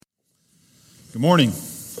Good morning.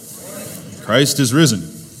 Christ is risen.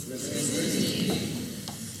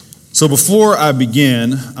 So before I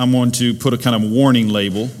begin, I'm going to put a kind of warning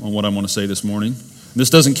label on what I'm going to say this morning. This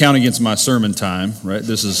doesn't count against my sermon time, right?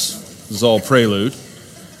 This is all prelude.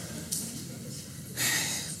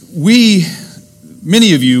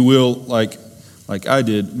 Many of you will, like I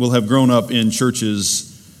did, will have grown up in churches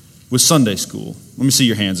with Sunday school. Let me see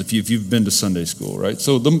your hands if you've been to Sunday school, right?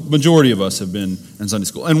 So the majority of us have been in Sunday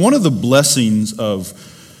school. And one of the blessings of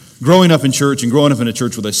growing up in church and growing up in a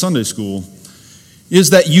church with a Sunday school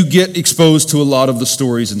is that you get exposed to a lot of the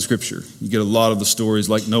stories in Scripture. You get a lot of the stories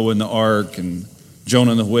like Noah and the ark and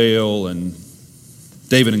Jonah and the whale and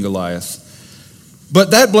David and Goliath.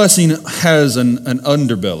 But that blessing has an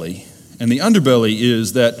underbelly. And the underbelly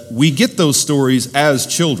is that we get those stories as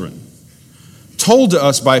children, told to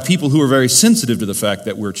us by people who are very sensitive to the fact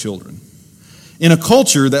that we're children. In a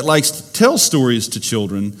culture that likes to tell stories to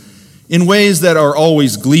children in ways that are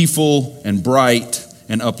always gleeful and bright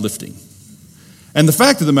and uplifting. And the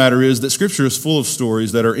fact of the matter is that Scripture is full of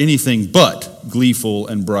stories that are anything but gleeful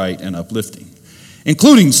and bright and uplifting,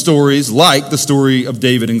 including stories like the story of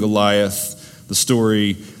David and Goliath, the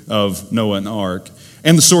story of Noah and the ark,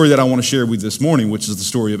 and the story that I want to share with you this morning, which is the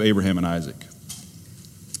story of Abraham and Isaac.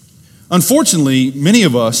 Unfortunately, many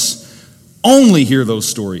of us only hear those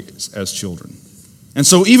stories as children. And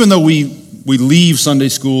so even though we leave Sunday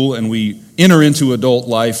school and we enter into adult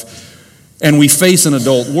life and we face an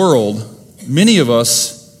adult world, many of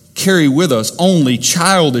us carry with us only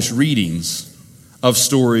childish readings of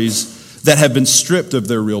stories that have been stripped of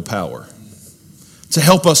their real power to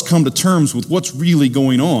help us come to terms with what's really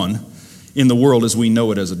going on in the world as we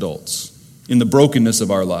know it as adults, in the brokenness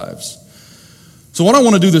of our lives. So what I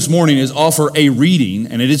want to do this morning is offer a reading,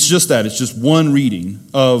 and it's just that, it's just one reading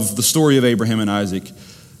of the story of Abraham and Isaac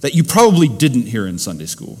that you probably didn't hear in Sunday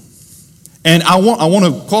school. And I want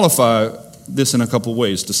to qualify this in a couple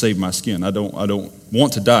ways to save my skin. I don't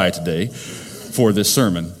want to die today for this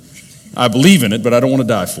sermon. I believe in it, but I don't want to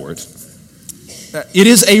die for it. It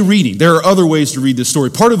is a reading. There are other ways to read this story.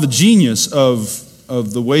 Part of the genius of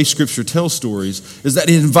the way Scripture tells stories is that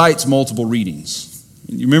it invites multiple readings.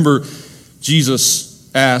 You remember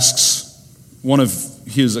Jesus asks one of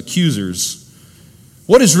his accusers,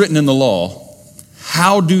 "What is written in the law?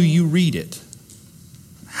 How do you read it?"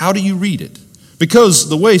 How do you read it? Because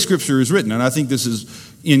the way Scripture is written, and I think this is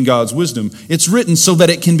in God's wisdom, it's written so that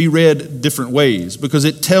it can be read different ways, because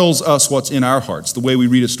it tells us what's in our hearts. The way we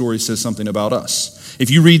read a story says something about us. If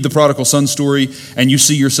you read the prodigal son story and you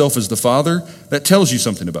see yourself as the father, that tells you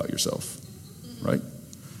something about yourself, right?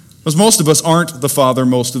 Because most of us aren't the father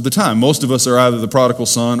most of the time. Most of us are either the prodigal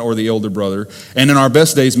son or the elder brother, and in our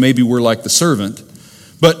best days, maybe we're like the servant,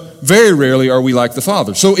 but very rarely are we like the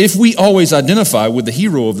father. So if we always identify with the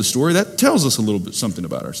hero of the story, that tells us a little bit something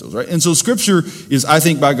about ourselves, right? And so Scripture is, I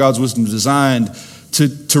think, by God's wisdom, designed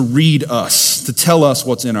to read us, to tell us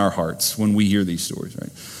what's in our hearts when we hear these stories,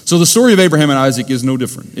 right? So the story of Abraham and Isaac is no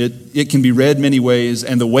different. It can be read many ways,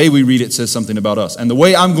 and the way we read it says something about us. And the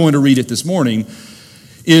way I'm going to read it this morning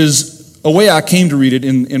is a way I came to read it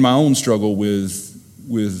in my own struggle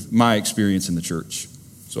with my experience in the church.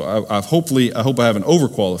 So I hope I haven't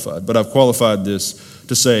overqualified, but I've qualified this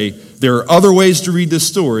to say there are other ways to read this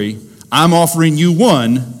story. I'm offering you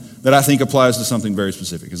one that I think applies to something very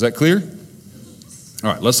specific. Is that clear?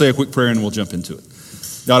 All right, let's say a quick prayer and we'll jump into it.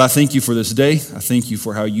 God, I thank you for this day. I thank you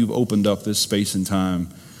for how you've opened up this space and time.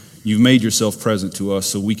 You've made yourself present to us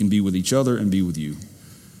so we can be with each other and be with you.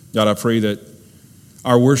 God, I pray that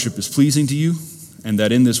our worship is pleasing to you, and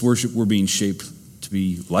that in this worship we're being shaped to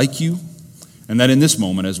be like you, and that in this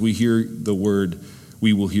moment, as we hear the word,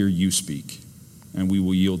 we will hear you speak, and we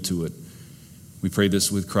will yield to it. We pray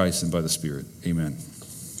this with Christ and by the Spirit. Amen.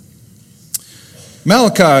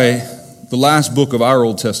 Malachi, the last book of our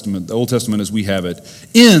Old Testament, the Old Testament as we have it,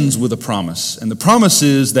 ends with a promise. And the promise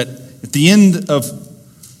is that at the end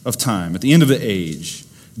of time, at the end of the age,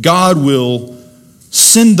 God will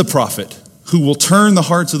send the prophet who will turn the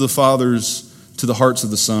hearts of the fathers to the hearts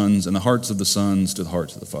of the sons, and the hearts of the sons to the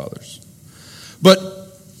hearts of the fathers. But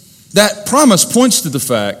that promise points to the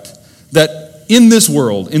fact that in this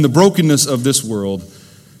world, in the brokenness of this world,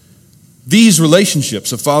 these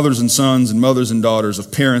relationships of fathers and sons and mothers and daughters,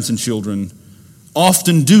 of parents and children,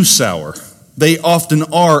 often do sour. They often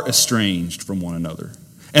are estranged from one another.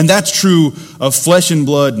 And that's true of flesh and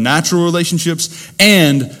blood natural relationships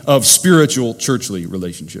and of spiritual churchly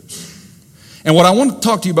relationships. And what I want to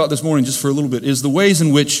talk to you about this morning, just for a little bit, is the ways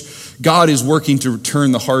in which God is working to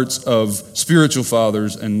turn the hearts of spiritual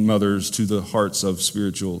fathers and mothers to the hearts of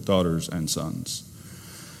spiritual daughters and sons.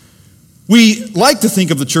 We like to think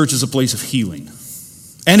of the church as a place of healing.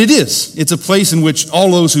 And it is. It's a place in which all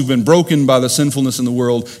those who've been broken by the sinfulness in the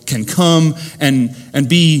world can come and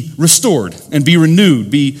be restored and be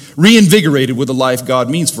renewed, be reinvigorated with the life God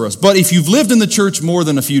means for us. But if you've lived in the church more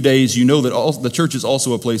than a few days, you know that the church is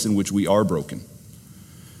also a place in which we are broken.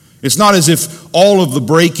 It's not as if all of the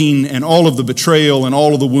breaking and all of the betrayal and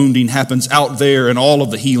all of the wounding happens out there and all of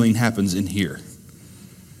the healing happens in here.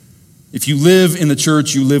 If you live in the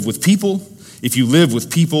church, you live with people. If you live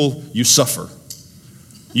with people, you suffer.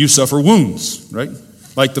 You suffer wounds, right?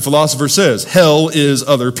 Like the philosopher says, hell is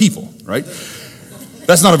other people, right?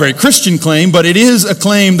 That's not a very Christian claim, but it is a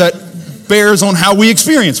claim that bears on how we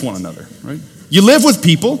experience one another, right? You live with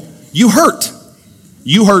people, you hurt.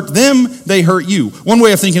 You hurt them, they hurt you. One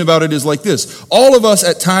way of thinking about it is like this. All of us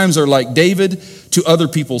at times are like David to other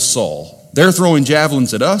people's Saul. They're throwing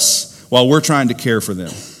javelins at us while we're trying to care for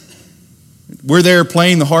them. We're there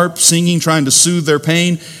playing the harp, singing, trying to soothe their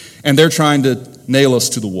pain, and they're trying to nail us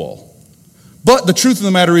to the wall. But the truth of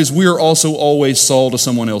the matter is we are also always Saul to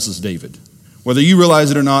someone else's David. Whether you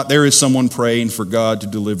realize it or not, there is someone praying for God to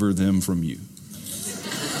deliver them from you.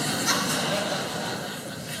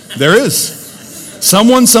 There is.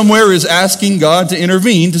 Someone somewhere is asking God to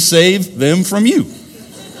intervene to save them from you.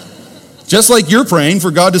 Just like you're praying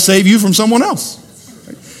for God to save you from someone else.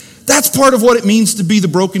 That's part of what it means to be the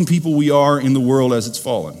broken people we are in the world as it's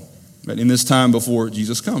fallen. Right? In this time before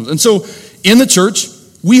Jesus comes. And so in the church,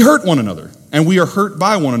 we hurt one another. And we are hurt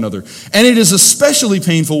by one another. And it is especially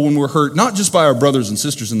painful when we're hurt not just by our brothers and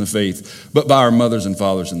sisters in the faith, but by our mothers and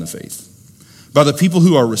fathers in the faith. By the people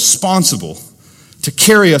who are responsible to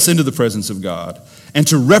carry us into the presence of God and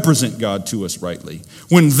to represent God to us rightly.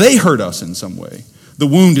 When they hurt us in some way, the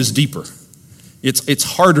wound is deeper. It's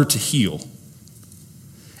harder to heal.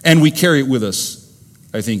 And we carry it with us,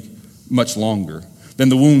 I think, much longer than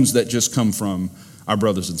the wounds that just come from our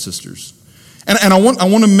brothers and sisters. And I want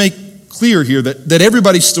to make clear here that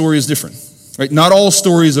everybody's story is different. Right? Not all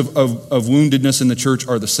stories of woundedness in the church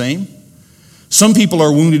are the same. Some people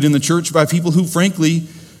are wounded in the church by people who, frankly,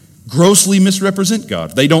 grossly misrepresent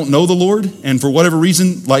God. They don't know the Lord, and for whatever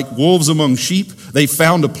reason, like wolves among sheep, they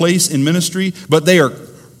found a place in ministry, but they are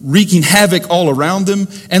wreaking havoc all around them,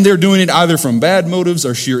 and they're doing it either from bad motives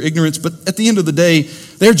or sheer ignorance, but at the end of the day,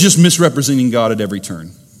 they're just misrepresenting God at every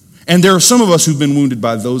turn. And there are some of us who've been wounded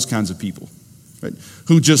by those kinds of people, right,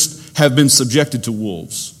 who just have been subjected to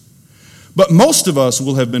wolves. But most of us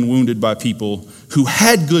will have been wounded by people who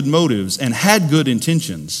had good motives and had good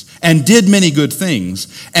intentions and did many good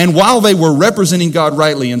things. And while they were representing God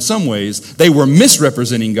rightly in some ways, they were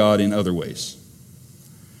misrepresenting God in other ways.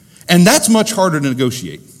 And that's much harder to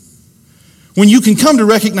negotiate. When you can come to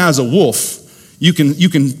recognize a wolf, you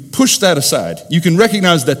can push that aside. You can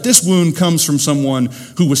recognize that this wound comes from someone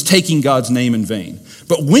who was taking God's name in vain.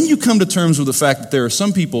 But when you come to terms with the fact that there are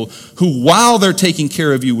some people who, while they're taking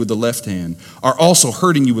care of you with the left hand, are also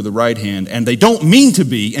hurting you with the right hand, and they don't mean to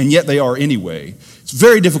be, and yet they are anyway, it's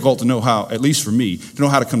very difficult to know how, at least for me, to know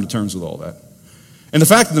how to come to terms with all that. And the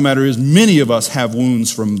fact of the matter is, many of us have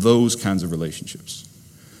wounds from those kinds of relationships.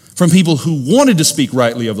 From people who wanted to speak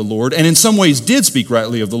rightly of the Lord, and in some ways did speak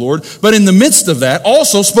rightly of the Lord, but in the midst of that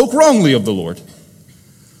also spoke wrongly of the Lord.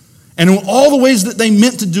 And in all the ways that they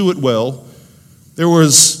meant to do it well, there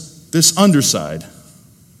was this underside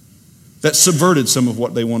that subverted some of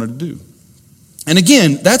what they wanted to do. And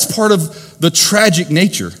again, that's part of the tragic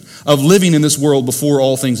nature of living in this world before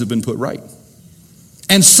all things have been put right.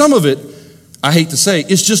 And some of it, I hate to say,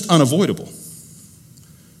 is just unavoidable.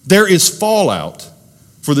 There is fallout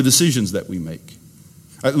for the decisions that we make.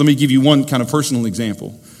 Let me give you one kind of personal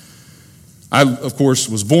example. I, of course,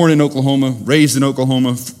 was born in Oklahoma, raised in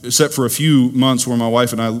Oklahoma, except for a few months where my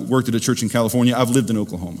wife and I worked at a church in California. I've lived in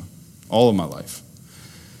Oklahoma all of my life.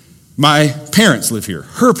 My parents live here.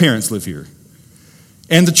 Her parents live here.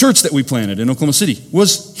 And the church that we planted in Oklahoma City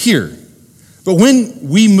was here. But when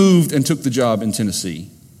we moved and took the job in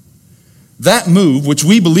Tennessee, that move, which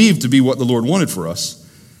we believed to be what the Lord wanted for us,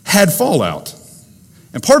 had fallout.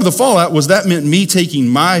 And part of the fallout was that meant me taking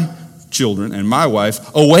my children and my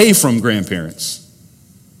wife away from grandparents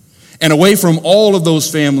and away from all of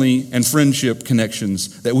those family and friendship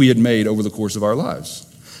connections that we had made over the course of our lives.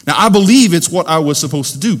 Now, I believe it's what I was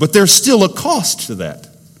supposed to do, but there's still a cost to that.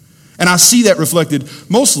 And I see that reflected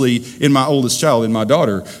mostly in my oldest child, in my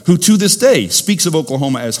daughter, who to this day speaks of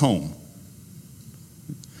Oklahoma as home.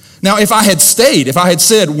 Now, if I had stayed, if I had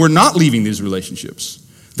said we're not leaving these relationships,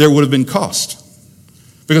 there would have been cost.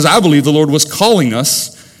 Because I believe the Lord was calling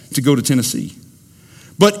us to go to Tennessee.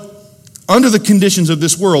 But under the conditions of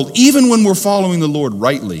this world, even when we're following the Lord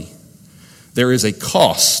rightly, there is a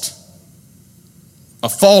cost a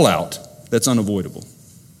fallout that's unavoidable.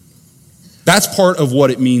 That's part of what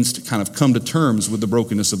it means to kind of come to terms with the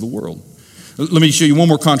brokenness of the world. Let me show you one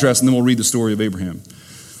more contrast, and then we'll read the story of Abraham.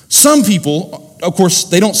 Some people, of course,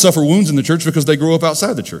 they don't suffer wounds in the church because they grow up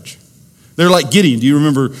outside the church. They're like Gideon. Do you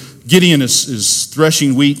remember Gideon is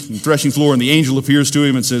threshing wheat and threshing floor, and the angel appears to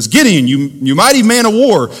him and says, "Gideon, you mighty man of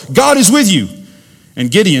war, God is with you." And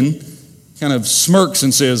Gideon kind of smirks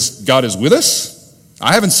and says, "God is with us?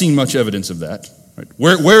 I haven't seen much evidence of that. Right?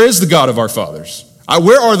 Where is the God of our fathers?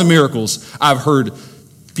 Where are the miracles I've heard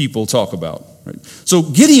people talk about?" Right? So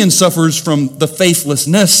Gideon suffers from the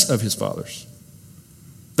faithlessness of his fathers.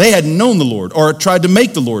 They hadn't known the Lord or tried to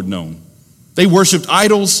make the Lord known. They worshiped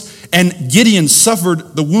idols, and Gideon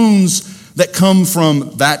suffered the wounds that come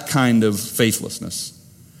from that kind of faithlessness.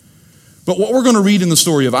 But what we're going to read in the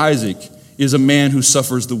story of Isaac is a man who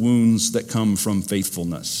suffers the wounds that come from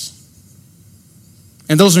faithfulness.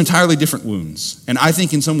 And those are entirely different wounds. And I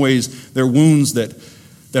think in some ways they're wounds that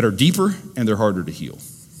are deeper and they're harder to heal.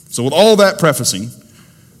 So with all that prefacing,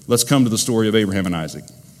 let's come to the story of Abraham and Isaac.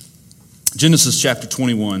 Genesis chapter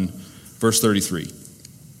 21, verse 33.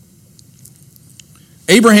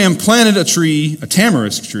 Abraham planted a tree, a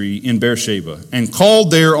tamarisk tree, in Beersheba, and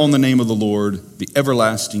called there on the name of the Lord, the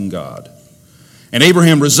everlasting God. And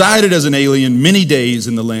Abraham resided as an alien many days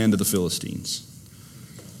in the land of the Philistines.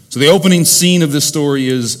 So the opening scene of this story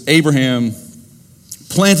is Abraham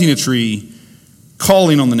planting a tree,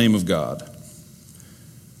 calling on the name of God.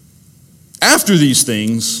 After these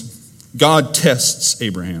things, God tests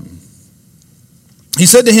Abraham. He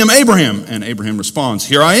said to him, "Abraham," and Abraham responds,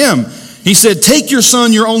 "Here I am." He said, "Take your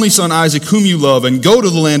son, your only son Isaac, whom you love, and go to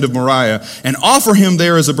the land of Moriah, and offer him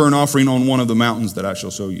there as a burnt offering on one of the mountains that I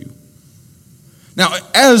shall show you." Now,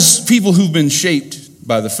 as people who've been shaped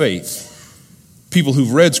by the faith, people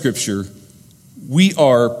who've read Scripture, we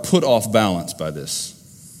are put off balance by this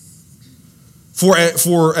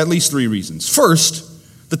for at least three reasons. First,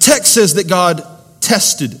 the text says that God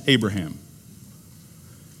tested Abraham.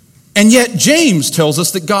 And yet James tells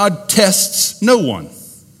us that God tests no one.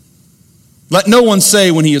 Let no one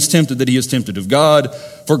say when he is tempted that he is tempted of God,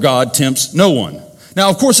 for God tempts no one. Now,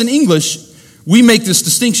 of course, in English, we make this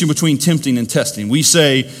distinction between tempting and testing. We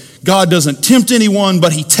say God doesn't tempt anyone,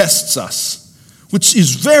 but he tests us, which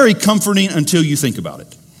is very comforting until you think about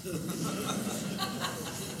it.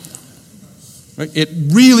 Right? It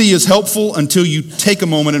really is helpful until you take a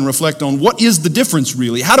moment and reflect on what is the difference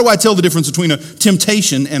really? How do I tell the difference between a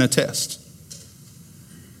temptation and a test?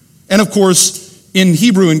 And of course, in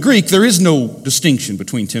Hebrew and Greek, there is no distinction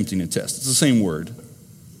between tempting and test. It's the same word,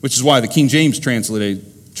 which is why the King James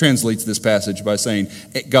translates this passage by saying,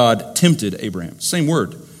 God tempted Abraham. Same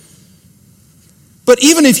word. But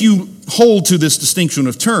even if you hold to this distinction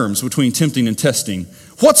of terms between tempting and testing,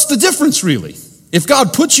 what's the difference really? If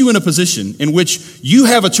God puts you in a position in which you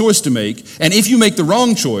have a choice to make, and if you make the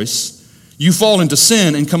wrong choice, you fall into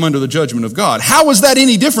sin and come under the judgment of God, how is that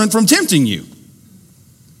any different from tempting you?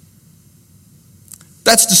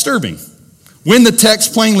 That's disturbing. When the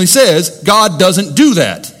text plainly says God doesn't do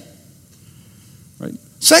that. Right?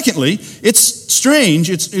 Secondly, it's strange,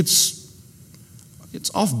 it's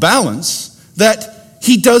off balance that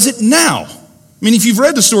he does it now. I mean, if you've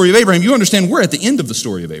read the story of Abraham, you understand we're at the end of the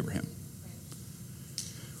story of Abraham.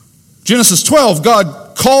 Genesis 12,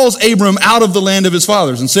 God calls Abram out of the land of his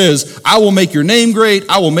fathers and says, "I will make your name great,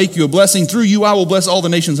 I will make you a blessing, through you I will bless all the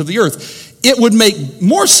nations of the earth." It would make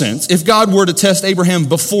more sense if God were to test Abraham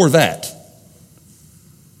before that.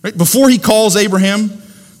 Right? Before he calls Abraham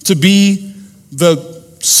to be the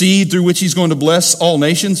seed through which he's going to bless all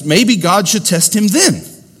nations, maybe God should test him then.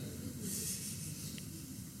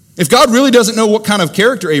 If God really doesn't know what kind of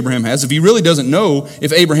character Abraham has, if he really doesn't know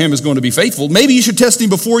if Abraham is going to be faithful, maybe you should test him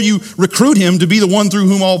before you recruit him to be the one through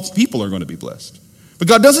whom all people are going to be blessed. But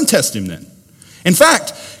God doesn't test him then. In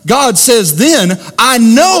fact, God says then, "I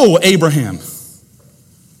know Abraham."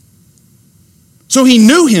 So he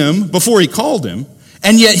knew him before he called him,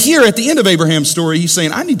 and yet here at the end of Abraham's story, he's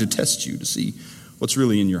saying, "I need to test you to see what's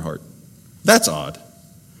really in your heart." That's odd.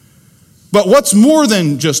 But what's more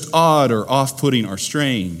than just odd or off-putting or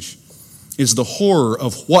strange is the horror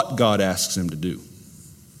of what God asks him to do.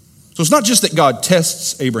 So it's not just that God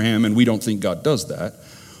tests Abraham and we don't think God does that,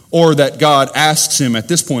 or that God asks him at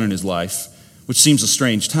this point in his life, which seems a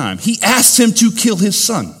strange time. He asks him to kill his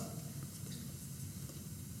son.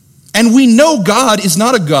 And we know God is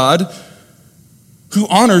not a God who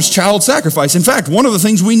honors child sacrifice. In fact, one of the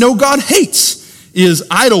things we know God hates is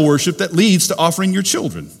idol worship that leads to offering your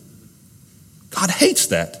children. God hates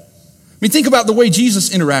that. I mean, think about the way Jesus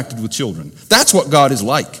interacted with children. That's what God is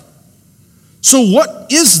like. So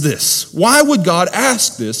what is this? Why would God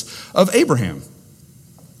ask this of Abraham?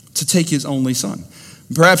 To take his only son.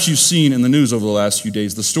 Perhaps you've seen in the news over the last few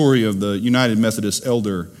days the story of the United Methodist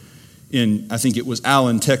elder in, I think it was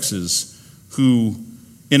Allen, Texas, who,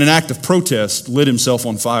 in an act of protest, lit himself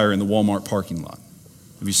on fire in the Walmart parking lot.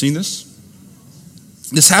 Have you seen this?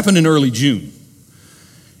 This happened in early June.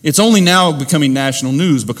 It's only now becoming national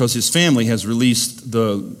news because his family has released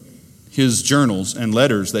his journals and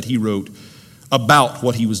letters that he wrote about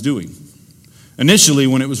what he was doing. Initially,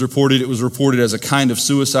 when it was reported as a kind of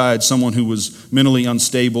suicide, someone who was mentally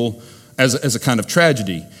unstable, as a kind of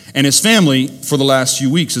tragedy. And his family, for the last few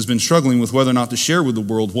weeks, has been struggling with whether or not to share with the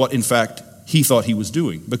world what, in fact, he thought he was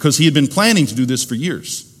doing, because he had been planning to do this for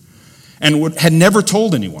years and had never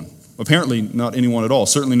told anyone. Apparently not anyone at all,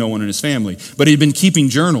 certainly no one in his family. But he had been keeping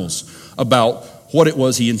journals about what it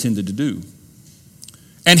was he intended to do.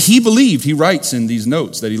 And he believed, he writes in these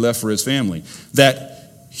notes that he left for his family, that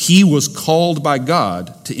he was called by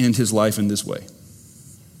God to end his life in this way.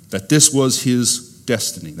 That this was his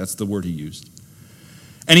destiny. That's the word he used.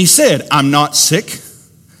 And he said, I'm not sick.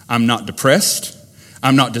 I'm not depressed.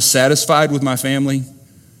 I'm not dissatisfied with my family.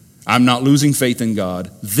 I'm not losing faith in God.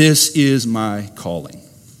 This is my calling.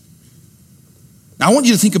 Now, I want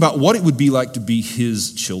you to think about what it would be like to be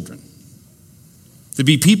his children. To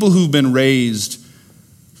be people who've been raised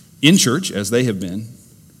in church, as they have been,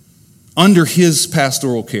 under his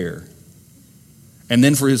pastoral care. And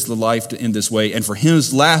then for his life to end this way, and for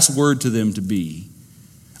his last word to them to be,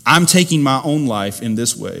 I'm taking my own life in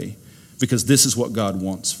this way because this is what God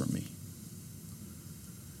wants from me.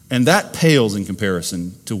 And that pales in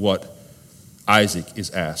comparison to what Isaac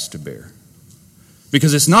is asked to bear.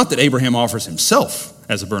 Because it's not that Abraham offers himself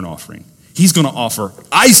as a burnt offering. He's going to offer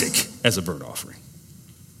Isaac as a burnt offering.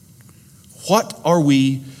 What are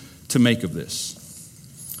we to make of this?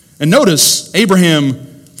 And notice Abraham,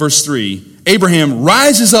 verse 3, Abraham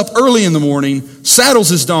rises up early in the morning, saddles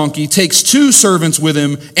his donkey, takes 2 servants with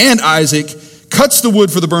him and Isaac, cuts the wood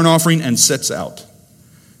for the burnt offering, and sets out.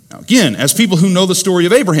 Now again, as people who know the story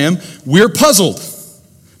of Abraham, we're puzzled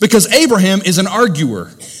because Abraham is an arguer.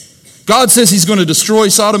 God says he's going to destroy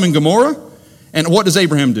Sodom and Gomorrah, and what does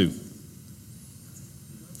Abraham do?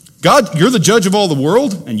 God, you're the judge of all the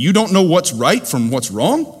world, and you don't know what's right from what's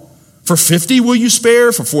wrong? For 50 will you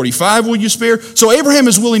spare? For 45 will you spare? So Abraham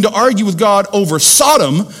is willing to argue with God over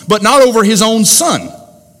Sodom, but not over his own son.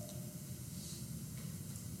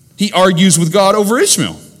 He argues with God over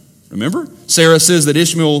Ishmael. Remember? Sarah says that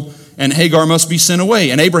Ishmael and Hagar must be sent away.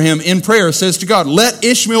 And Abraham in prayer says to God, let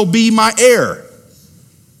Ishmael be my heir.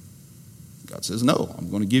 God says, no, I'm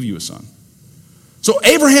going to give you a son. So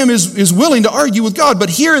Abraham is willing to argue with God, but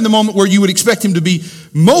here in the moment where you would expect him to be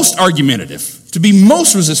most argumentative, to be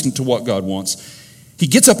most resistant to what God wants, he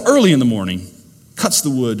gets up early in the morning, cuts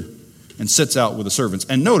the wood, and sets out with the servants.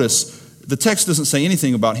 And notice, the text doesn't say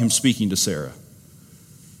anything about him speaking to Sarah.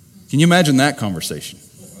 Can you imagine that conversation?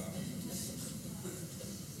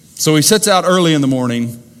 So he sets out early in the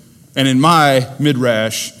morning, and in my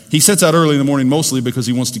midrash, he sets out early in the morning mostly because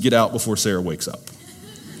he wants to get out before Sarah wakes up.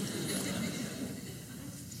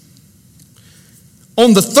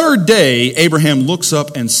 On the 3rd day, Abraham looks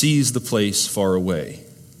up and sees the place far away.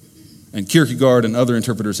 And Kierkegaard and other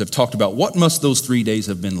interpreters have talked about what must those 3 days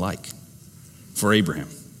have been like for Abraham.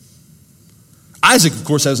 Isaac, of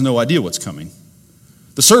course, has no idea what's coming.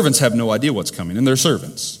 The servants have no idea what's coming, and they're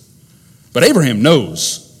servants. But Abraham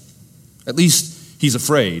knows. At least he's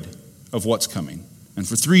afraid of what's coming. And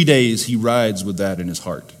for 3 days, he rides with that in his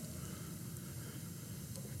heart.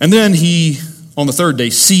 And then he, on the 3rd day,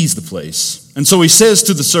 sees the place. And so he says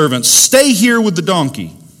to the servants, stay here with the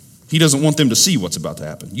donkey. He doesn't want them to see what's about to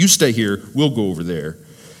happen. You stay here, we'll go over there.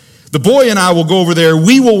 The boy and I will go over there,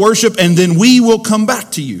 we will worship, and then we will come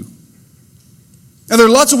back to you. Now there are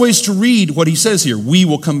lots of ways to read what he says here, we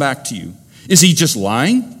will come back to you. Is he just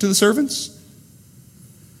lying to the servants?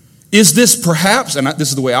 Is this perhaps, and this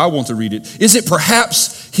is the way I want to read it, is it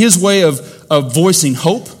perhaps his way of voicing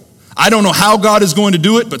hope? I don't know how God is going to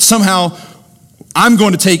do it, but somehow I'm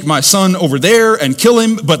going to take my son over there and kill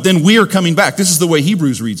him, but then we are coming back. This is the way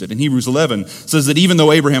Hebrews reads it. In Hebrews 11, it says that even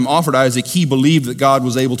though Abraham offered Isaac, he believed that God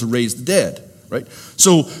was able to raise the dead. Right?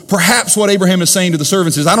 So perhaps what Abraham is saying to the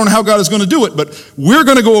servants is, I don't know how God is going to do it, but we're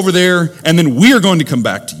going to go over there, and then we are going to come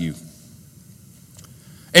back to you.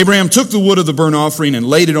 Abraham took the wood of the burnt offering and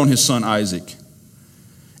laid it on his son Isaac,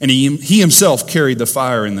 and he himself carried the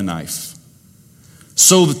fire and the knife.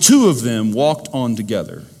 So the 2 of them walked on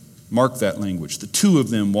together. Mark that language. The 2 of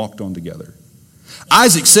them walked on together.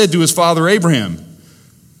 Isaac said to his father Abraham,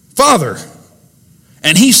 Father.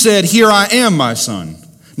 And he said, Here I am, my son.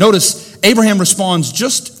 Notice, Abraham responds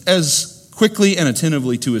just as quickly and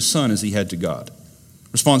attentively to his son as he had to God.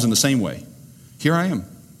 Responds in the same way. Here I am.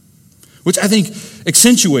 Which I think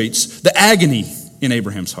accentuates the agony in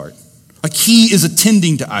Abraham's heart. Like he is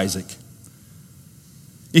attending to Isaac.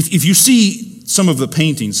 If you see some of the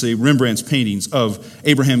paintings, say Rembrandt's paintings of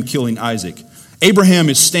Abraham killing Isaac, Abraham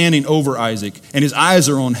is standing over Isaac and his eyes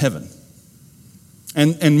are on heaven.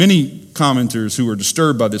 And many commenters who are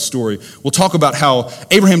disturbed by this story will talk about how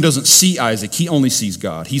Abraham doesn't see Isaac, he only sees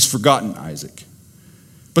God. He's forgotten Isaac.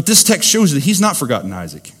 But this text shows that he's not forgotten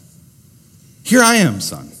Isaac. Here I am,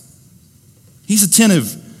 son. He's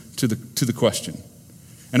attentive to the question.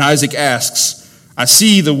 And Isaac asks, I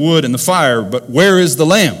see the wood and the fire, but where is the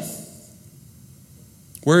lamb?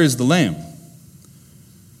 Where is the lamb?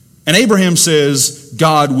 And Abraham says,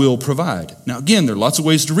 God will provide. Now again, there are lots of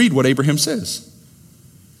ways to read what Abraham says.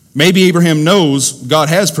 Maybe Abraham knows God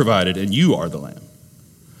has provided and you are the lamb.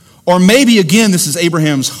 Or maybe again, this is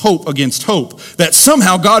Abraham's hope against hope, that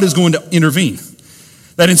somehow God is going to intervene.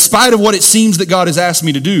 That in spite of what it seems that God has asked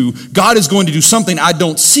me to do, God is going to do something I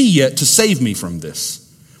don't see yet to save me from this.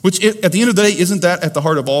 Which at the end of the day, isn't that at the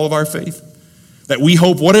heart of all of our faith? That we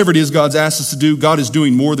hope whatever it is God's asked us to do, God is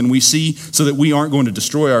doing more than we see so that we aren't going to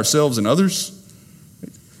destroy ourselves and others.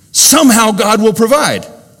 Somehow God will provide.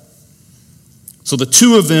 So the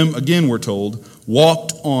two of them, again we're told,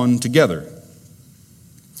 walked on together.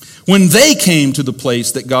 When they came to the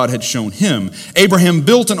place that God had shown him, Abraham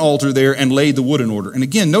built an altar there and laid the wood in order. And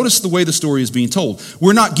again, notice the way the story is being told.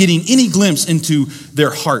 We're not getting any glimpse into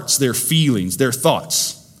their hearts, their feelings, their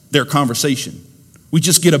thoughts, their conversation. We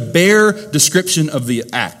just get a bare description of the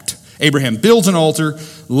act. Abraham builds an altar,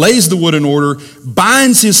 lays the wood in order,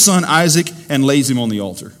 binds his son Isaac, and lays him on the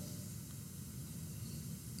altar.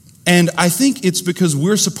 And I think it's because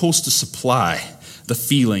we're supposed to supply the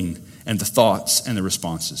feeling and the thoughts and the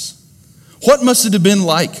responses. What must it have been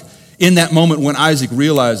like in that moment when Isaac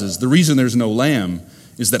realizes the reason there's no lamb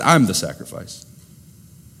is that I'm the sacrifice?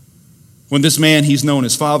 When this man he's known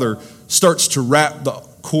as father starts to wrap the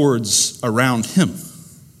cords around him.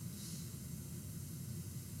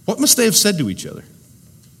 What must they have said to each other?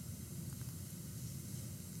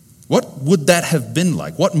 What would that have been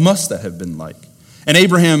like? What must that have been like? And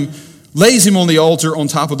Abraham lays him on the altar on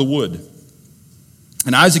top of the wood.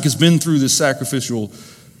 And Isaac has been through this sacrificial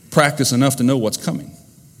practice enough to know what's coming.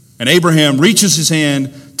 And Abraham reaches his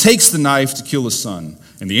hand, takes the knife to kill his son.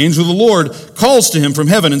 And the angel of the Lord calls to him from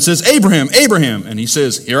heaven and says, Abraham, Abraham. And he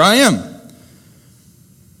says, here I am.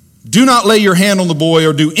 Do not lay your hand on the boy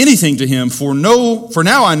or do anything to him, for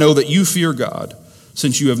now I know that you fear God,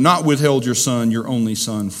 since you have not withheld your son, your only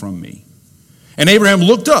son, from me. And Abraham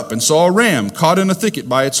looked up and saw a ram caught in a thicket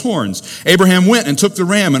by its horns. Abraham went and took the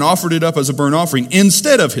ram and offered it up as a burnt offering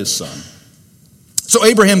instead of his son. So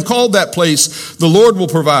Abraham called that place, the Lord will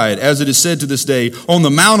provide, as it is said to this day, on the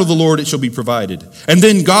mount of the Lord it shall be provided. And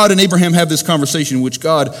then God and Abraham have this conversation in which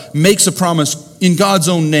God makes a promise in God's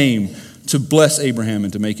own name to bless Abraham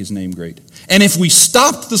and to make his name great. And if we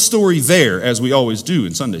stopped the story there, as we always do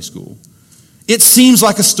in Sunday school, it seems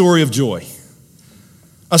like a story of joy.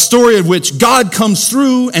 A story of which God comes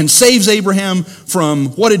through and saves Abraham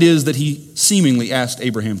from what it is that he seemingly asked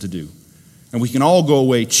Abraham to do. And we can all go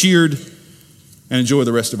away cheered and enjoy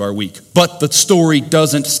the rest of our week. But the story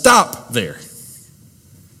doesn't stop there.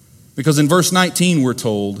 Because in verse 19 we're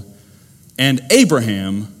told, and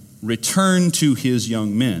Abraham returned to his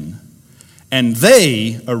young men, and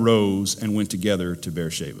they arose and went together to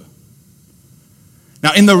Beersheba.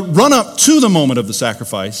 Now, in the run-up to the moment of the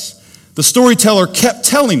sacrifice, the storyteller kept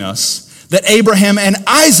telling us that Abraham and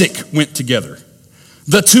Isaac went together.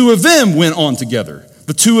 The two of them went on together.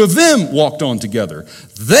 The two of them walked on together.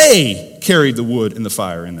 They carried the wood and the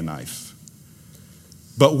fire and the knife.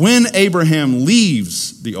 But when Abraham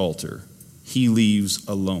leaves the altar, he leaves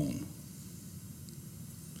alone.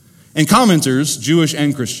 And commenters, Jewish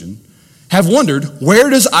and Christian, have wondered, where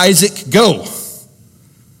does Isaac go?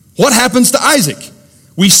 What happens to Isaac?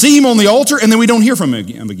 We see him on the altar and then we don't hear from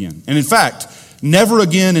him again. And in fact, never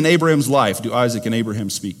again in Abraham's life do Isaac and Abraham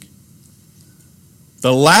speak.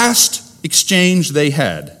 The last exchange they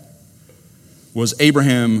had was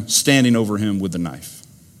Abraham standing over him with the knife.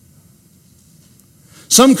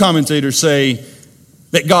 Some commentators say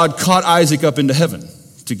that God caught Isaac up into heaven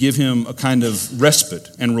to give him a kind of respite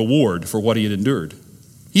and reward for what he had endured.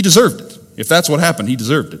 He deserved it. If that's what happened, he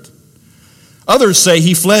deserved it. Others say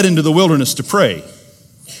he fled into the wilderness to pray.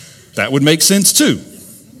 That would make sense too.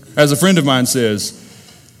 As a friend of mine says,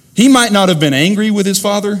 he might not have been angry with his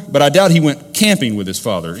father, but I doubt he went camping with his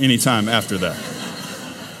father any time after that.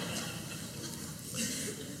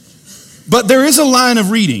 But there is a line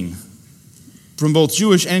of reading from both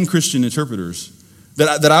Jewish and Christian interpreters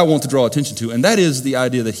that I want to draw attention to, and that is the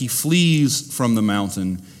idea that he flees from the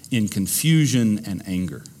mountain in confusion and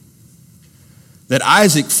anger. That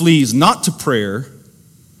Isaac flees not to prayer,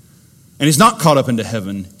 and he's not caught up into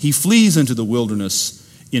heaven. He flees into the wilderness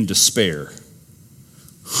in despair.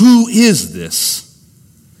 Who is this?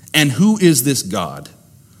 And who is this God?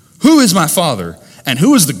 Who is my father? And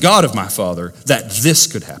who is the God of my father that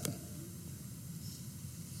this could happen?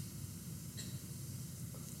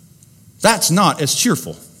 That's not as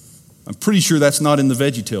cheerful. I'm pretty sure that's not in the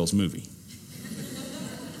VeggieTales movie.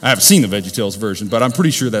 I haven't seen the VeggieTales version, but I'm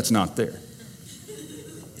pretty sure that's not there.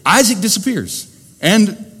 Isaac disappears,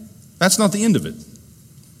 and that's not the end of it.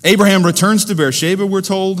 Abraham returns to Beersheba, we're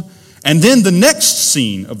told, and then the next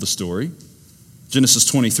scene of the story, Genesis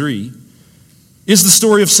 23, is the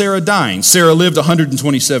story of Sarah dying. Sarah lived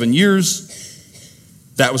 127 years.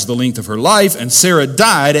 That was the length of her life, and Sarah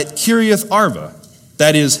died at Kiriath Arba,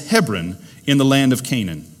 that is Hebron, in the land of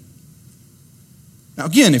Canaan. Now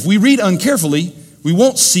again, if we read uncarefully, we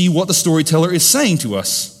won't see what the storyteller is saying to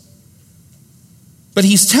us. But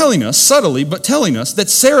he's telling us, subtly, but telling us that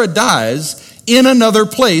Sarah dies in another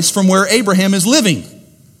place from where Abraham is living.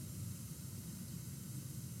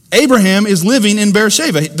 Abraham is living in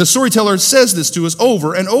Beersheba. The storyteller says this to us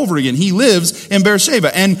over and over again. He lives in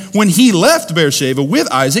Beersheba. And when he left Beersheba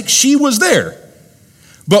with Isaac, she was there.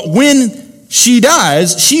 But when she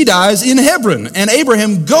dies in Hebron. And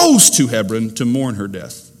Abraham goes to Hebron to mourn her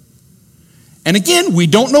death. And again, we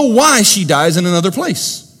don't know why she dies in another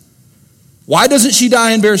place. Why doesn't she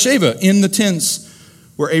die in Beersheba, in the tents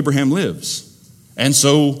where Abraham lives? And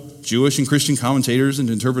so Jewish and Christian commentators and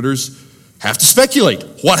interpreters have to speculate.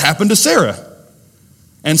 What happened to Sarah?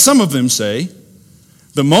 And some of them say,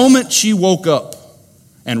 the moment she woke up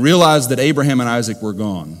and realized that Abraham and Isaac were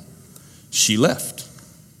gone, she left.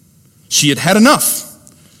 She had had enough.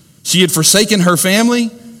 She had forsaken her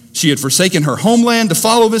family. She had forsaken her homeland to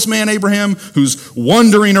follow this man Abraham, who's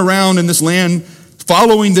wandering around in this land,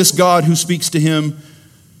 following this God who speaks to him.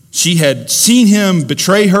 She had seen him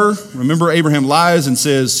betray her. Remember, Abraham lies and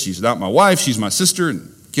says, she's not my wife, she's my sister,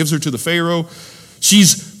 and gives her to the Pharaoh.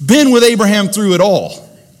 She's been with Abraham through it all.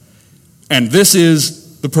 And this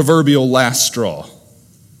is the proverbial last straw.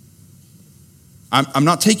 I'm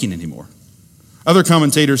not taking anymore. Other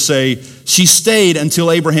commentators say she stayed until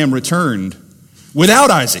Abraham returned without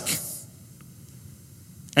Isaac.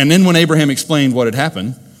 And then when Abraham explained what had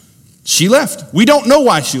happened, she left. We don't know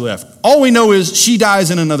why she left. All we know is she dies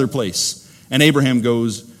in another place. And Abraham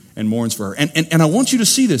goes and mourns for her. And I want you to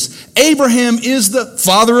see this. Abraham is the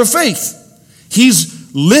father of faith.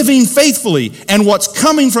 He's living faithfully. And what's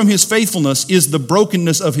coming from his faithfulness is the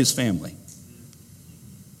brokenness of his family.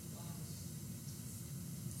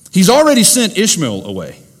 He's already sent Ishmael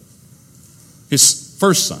away, his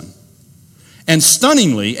first son. And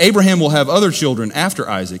stunningly, Abraham will have other children after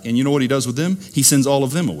Isaac. And you know what he does with them? He sends all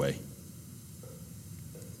of them away.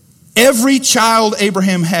 Every child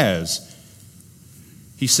Abraham has,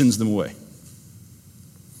 he sends them away.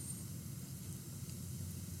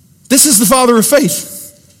 This is the father of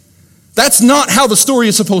faith. That's not how the story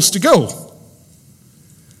is supposed to go.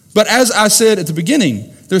 But as I said at the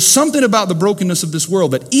beginning, there's something about the brokenness of this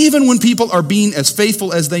world that even when people are being as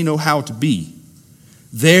faithful as they know how to be,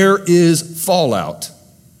 there is fallout.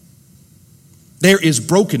 There is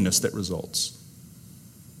brokenness that results.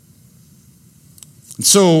 And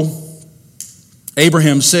so,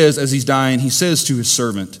 Abraham says, as he's dying, he says to his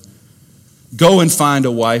servant, go and find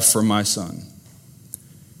a wife for my son.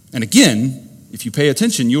 And again, if you pay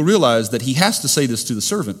attention, you'll realize that he has to say this to the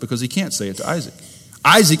servant because he can't say it to Isaac.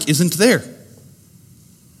 Isaac isn't there.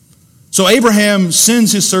 So Abraham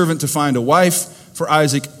sends his servant to find a wife for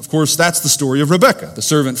Isaac. Of course, that's the story of Rebekah. The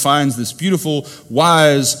servant finds this beautiful,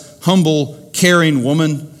 wise, humble, caring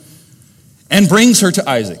woman and brings her to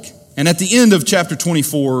Isaac. And at the end of chapter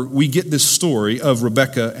 24, we get this story of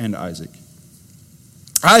Rebekah and Isaac.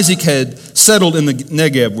 Isaac had settled in the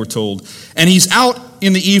Negev, we're told, and he's out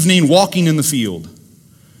in the evening walking in the field.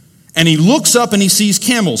 And he looks up and he sees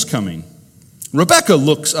camels coming. Rebekah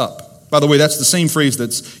looks up. By the way, that's the same phrase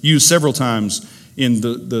that's used several times in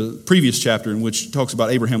the previous chapter in which it talks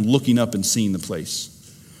about Abraham looking up and seeing the place.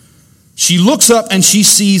 She looks up and she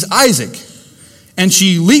sees Isaac. And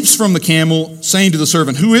she leaps from the camel, saying to the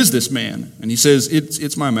servant, who is this man? And he says,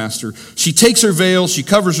 it's my master. She takes her veil, she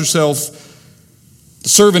covers herself. The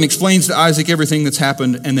servant explains to Isaac everything that's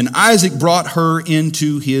happened. And then Isaac brought her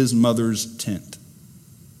into his mother's tent.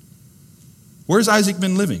 Where's Isaac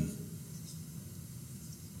been living?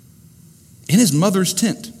 In his mother's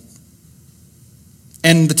tent.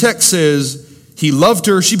 And the text says He loved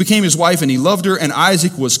her, she became his wife, and he loved her, and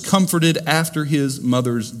Isaac was comforted after his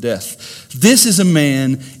mother's death. This is a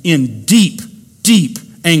man in deep, deep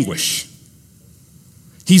anguish.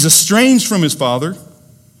 He's estranged from his father,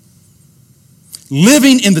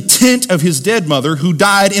 living in the tent of his dead mother, who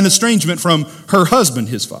died in estrangement from her husband,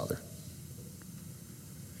 his father.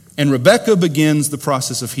 And Rebekah begins the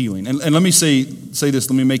process of healing. And let me say this,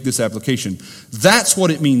 let me make this application. That's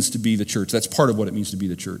what it means to be the church. That's part of what it means to be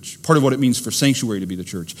the church. Part of what it means for Sanctuary to be the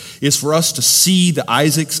church is for us to see the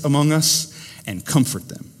Isaacs among us and comfort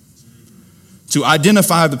them. To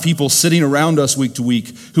identify the people sitting around us week to week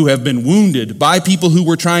who have been wounded by people who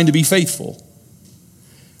were trying to be faithful.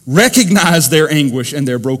 Recognize their anguish and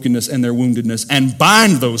their brokenness and their woundedness and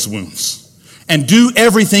bind those wounds. And do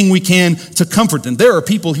everything we can to comfort them. There are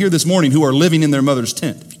people here this morning who are living in their mother's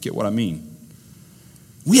tent, if you get what I mean.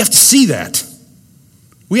 We have to see that.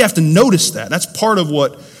 We have to notice that. That's part of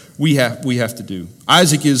what we have to do.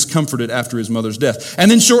 Isaac is comforted after his mother's death. And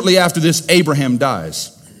then shortly after this, Abraham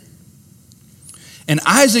dies. And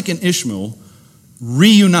Isaac and Ishmael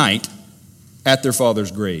reunite at their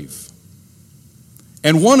father's grave.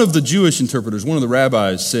 And one of the Jewish interpreters, one of the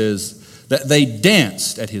rabbis, says that they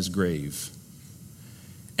danced at his grave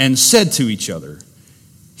and said to each other,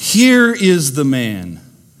 "Here is the man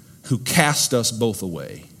who cast us both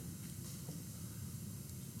away."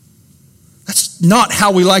 That's not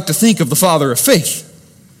how we like to think of the father of faith.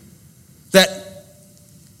 That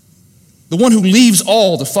the one who leaves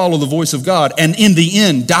all to follow the voice of God and in the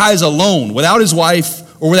end dies alone without his wife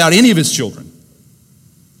or without any of his children.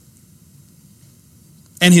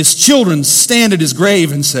 And his children stand at his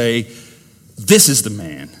grave and say, "This is the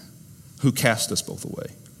man who cast us both away."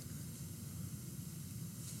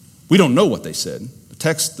 We don't know what they said.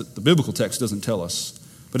 The biblical text doesn't tell us.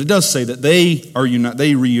 But it does say that they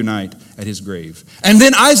reunite at his grave. And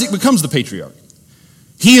then Isaac becomes the patriarch.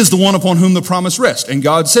 He is the one upon whom the promise rests. And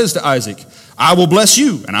God says to Isaac, "I will bless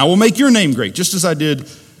you, and I will make your name great, just as I did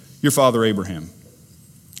your father Abraham."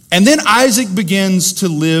 And then Isaac begins to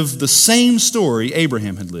live the same story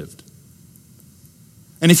Abraham had lived.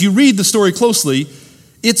 And if you read the story closely,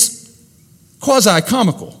 it's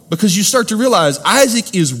quasi-comical, because you start to realize Isaac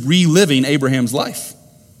is reliving Abraham's life.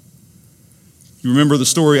 You remember the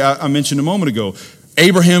story I mentioned a moment ago.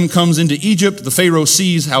 Abraham comes into Egypt. The Pharaoh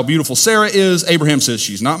sees how beautiful Sarah is. Abraham says,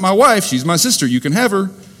 "She's not my wife, she's my sister, you can have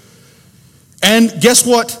her." And guess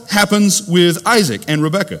what happens with Isaac and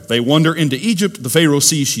Rebekah? They wander into Egypt. The Pharaoh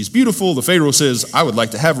sees she's beautiful. The Pharaoh says, "I would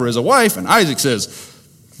like to have her as a wife." And Isaac says,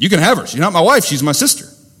 "You can have her. She's not my wife, she's my sister."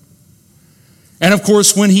 And of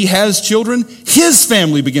course, when he has children, his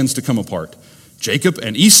family begins to come apart. Jacob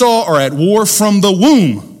and Esau are at war from the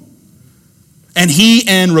womb. And he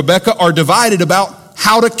and Rebekah are divided about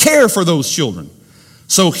how to care for those children.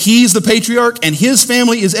 So he's the patriarch, and his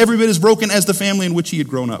family is every bit as broken as the family in which he had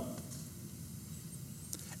grown up.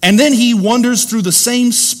 And then he wanders through the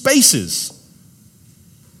same spaces.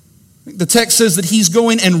 The text says that he's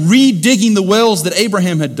going and redigging the wells that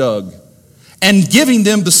Abraham had dug and giving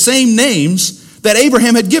them the same names that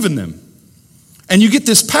Abraham had given them. And you get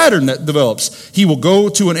this pattern that develops. He will go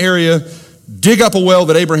to an area, dig up a well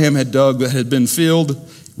that Abraham had dug that had been filled,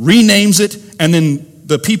 renames it, and then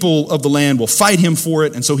the people of the land will fight him for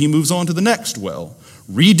it, and so he moves on to the next well,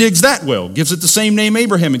 redigs that well, gives it the same name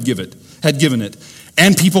Abraham had given it,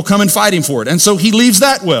 and people come and fight him for it. And so he leaves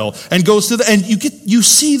that well and goes to and you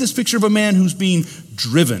see this picture of a man who's being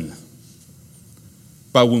driven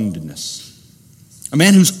by woundedness. A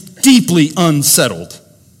man who's deeply unsettled,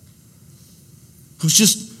 who's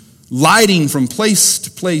just lighting from place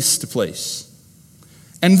to place to place.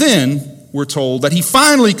 And then we're told that he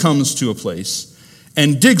finally comes to a place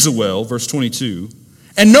and digs a well, verse 22,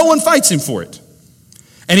 and no one fights him for it.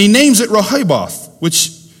 And he names it Rehoboth,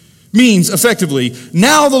 which means effectively,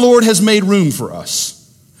 now the Lord has made room for us.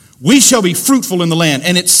 We shall be fruitful in the land.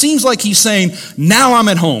 And it seems like he's saying, now I'm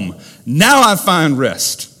at home. Now I find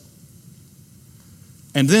rest.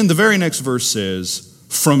 And then the very next verse says,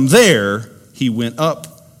 from there he went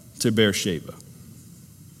up to Beersheba.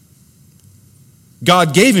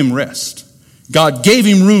 God gave him rest. God gave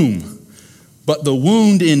him room. But the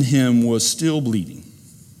wound in him was still bleeding.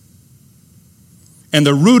 And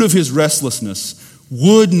the root of his restlessness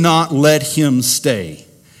would not let him stay.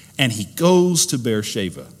 And he goes to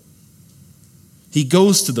Beersheba. He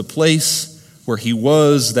goes to the place where he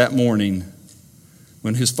was that morning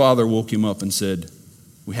when his father woke him up and said,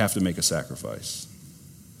 we have to make a sacrifice.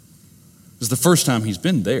 This is the first time he's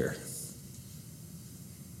been there.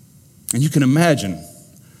 And you can imagine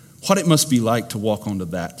what it must be like to walk onto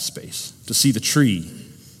that space, to see the tree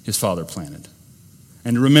his father planted,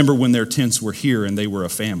 And to remember when their tents were here and they were a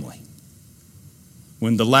family.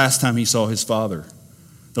 When the last time he saw his father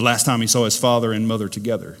and mother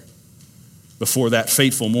together, before that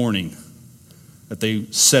fateful morning that they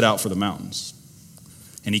set out for the mountains.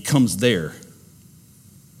 And he comes there.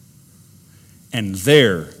 And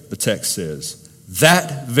there, the text says,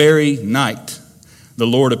 that very night, the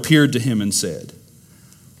Lord appeared to him and said,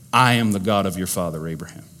 I am the God of your father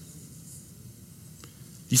Abraham.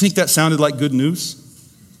 Do you think that sounded like good news?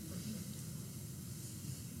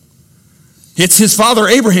 It's his father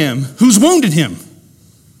Abraham who's wounded him.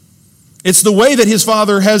 It's the way that his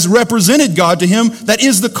father has represented God to him that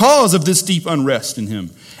is the cause of this deep unrest in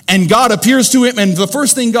him. And God appears to him, and the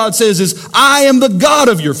first thing God says is, I am the God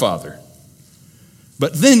of your father.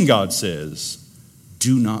 But then God says,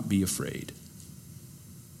 do not be afraid.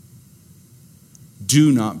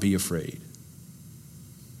 Do not be afraid.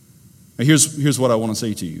 Now here's what I want to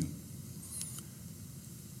say to you.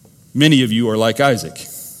 Many of you are like Isaac,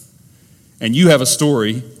 and you have a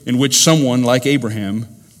story in which someone like Abraham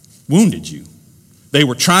wounded you. They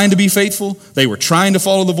were trying to be faithful. They were trying to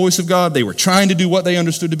follow the voice of God. They were trying to do what they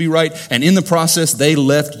understood to be right. And in the process, they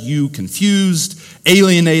left you confused,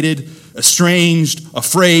 alienated, estranged,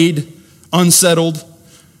 afraid, unsettled.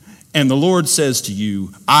 And the Lord says to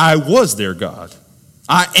you, I was their God.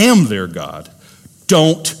 I am their God.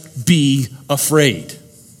 Don't be afraid.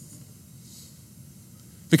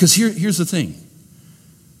 Because here's the thing.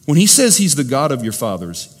 When he says he's the God of your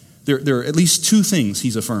fathers, there are at least two things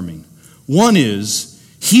he's affirming. One is,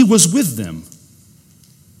 he was with them.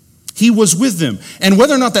 He was with them. And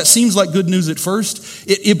whether or not that seems like good news at first,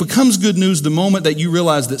 it becomes good news the moment that you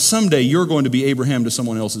realize that someday you're going to be Abraham to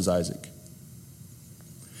someone else's Isaac.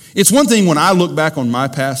 It's one thing when I look back on my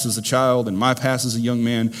past as a child and my past as a young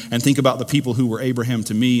man and think about the people who were Abraham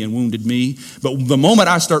to me and wounded me. But the moment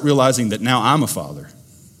I start realizing that now I'm a father,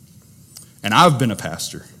 and I've been a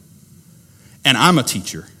pastor, and I'm a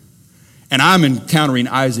teacher, and I'm encountering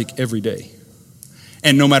Isaac every day.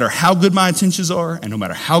 And no matter how good my intentions are, and no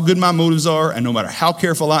matter how good my motives are, and no matter how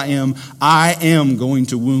careful I am going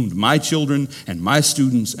to wound my children and my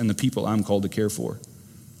students and the people I'm called to care for.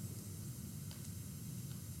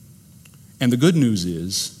 And the good news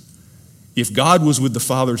is, if God was with the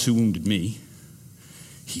fathers who wounded me,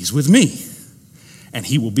 he's with me, and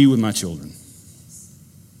he will be with my children.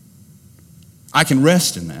 I can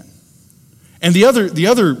rest in that. And the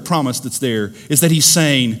other promise that's there is that he's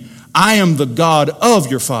saying, I am the God of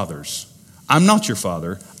your fathers. I'm not your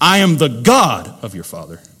father. I am the God of your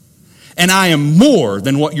father. And I am more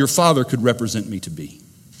than what your father could represent me to be.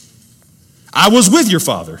 I was with your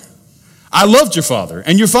father. I loved your father,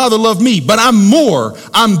 and your father loved me, but I'm more,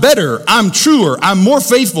 I'm better, I'm truer, I'm more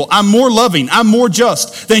faithful, I'm more loving, I'm more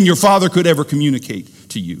just than your father could ever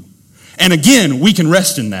communicate to you. And again, we can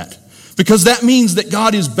rest in that. Because that means that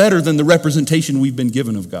God is better than the representation we've been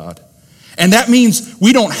given of God. And that means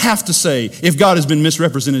we don't have to say, if God has been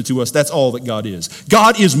misrepresented to us, that's all that God is.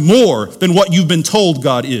 God is more than what you've been told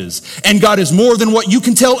God is. And God is more than what you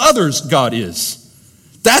can tell others God is.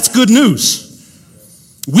 That's good news.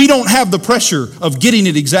 We don't have the pressure of getting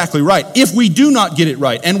it exactly right. If we do not get it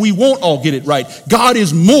right, and we won't all get it right, God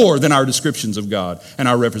is more than our descriptions of God and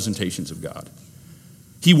our representations of God.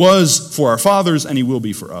 He was for our fathers, and he will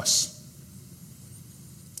be for us.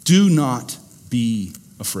 Do not be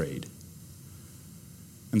afraid.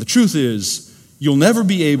 And the truth is, you'll never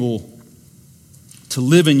be able to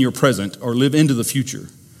live in your present or live into the future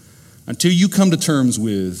until you come to terms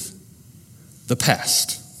with the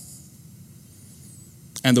past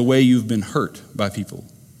and the way you've been hurt by people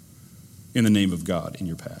in the name of God in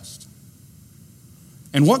your past.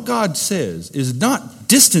 And what God says is not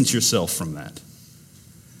distance yourself from that.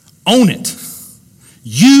 Own it.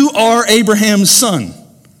 You are Abraham's son.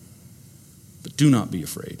 But do not be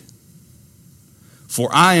afraid. For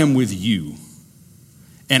I am with you,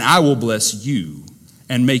 and I will bless you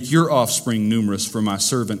and make your offspring numerous for my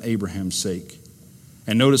servant Abraham's sake.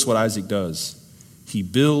 And notice what Isaac does. He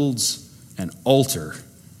builds an altar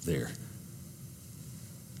there.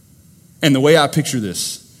 And the way I picture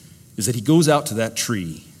this is that he goes out to that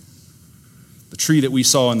tree, the tree that we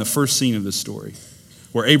saw in the first scene of this story,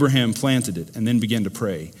 where Abraham planted it and then began to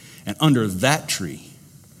pray. And under that tree,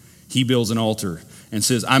 he builds an altar and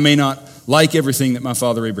says, I may not like everything that my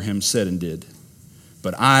father Abraham said and did,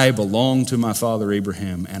 but I belong to my father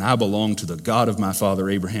Abraham, and I belong to the God of my father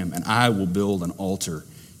Abraham, and I will build an altar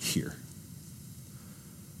here.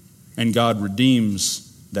 And God redeems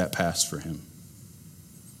that past for him.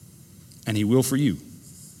 And he will for you.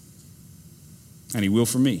 And he will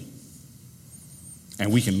for me.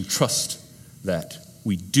 And we can trust that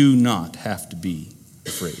we do not have to be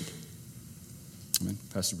afraid. Amen.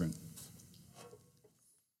 Pastor Brent.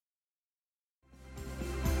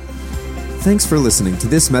 Thanks for listening to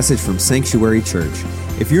this message from Sanctuary Church.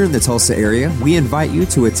 If you're in the Tulsa area, we invite you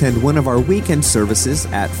to attend one of our weekend services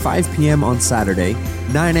at 5 p.m. on Saturday,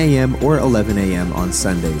 9 a.m. or 11 a.m. on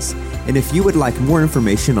Sundays. And if you would like more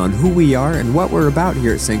information on who we are and what we're about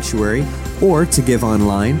here at Sanctuary, or to give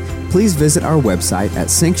online, please visit our website at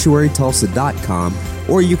sanctuarytulsa.com,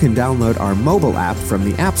 or you can download our mobile app from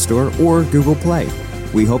the App Store or Google Play.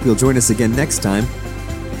 We hope you'll join us again next time,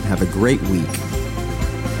 and have a great week.